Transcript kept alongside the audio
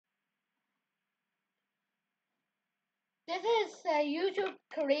This is a YouTube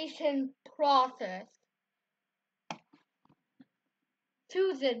creation process.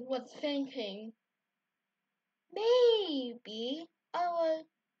 Susan was thinking, maybe I will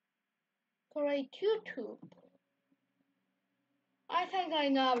create YouTube. I think I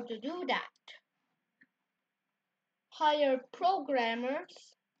know how to do that. Hire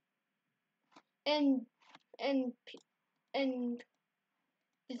programmers and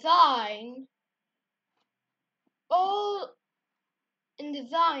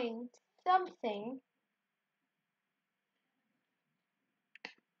design something.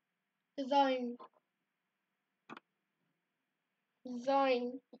 Design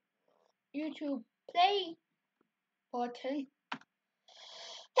YouTube play button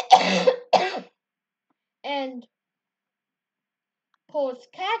and post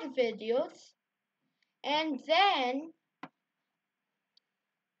cat videos, and then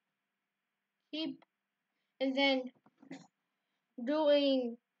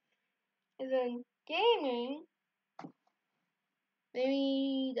gaming.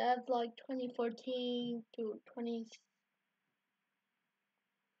 Maybe that's like 2014 to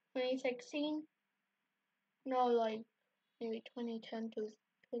 2016. No, like maybe 2010 to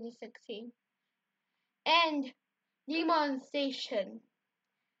 2016. And demonstration.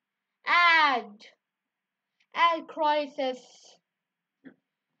 Ad crisis.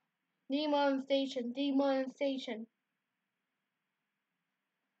 Demonstration.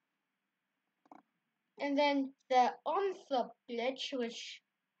 And then the unsub glitch, which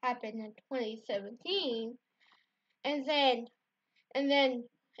happened in 2017. And then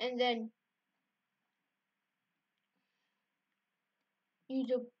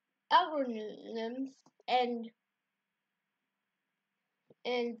YouTube algorithms and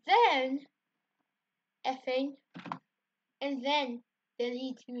then effing and then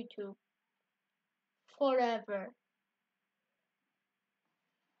delete YouTube forever.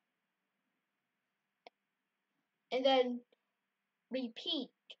 And then repeat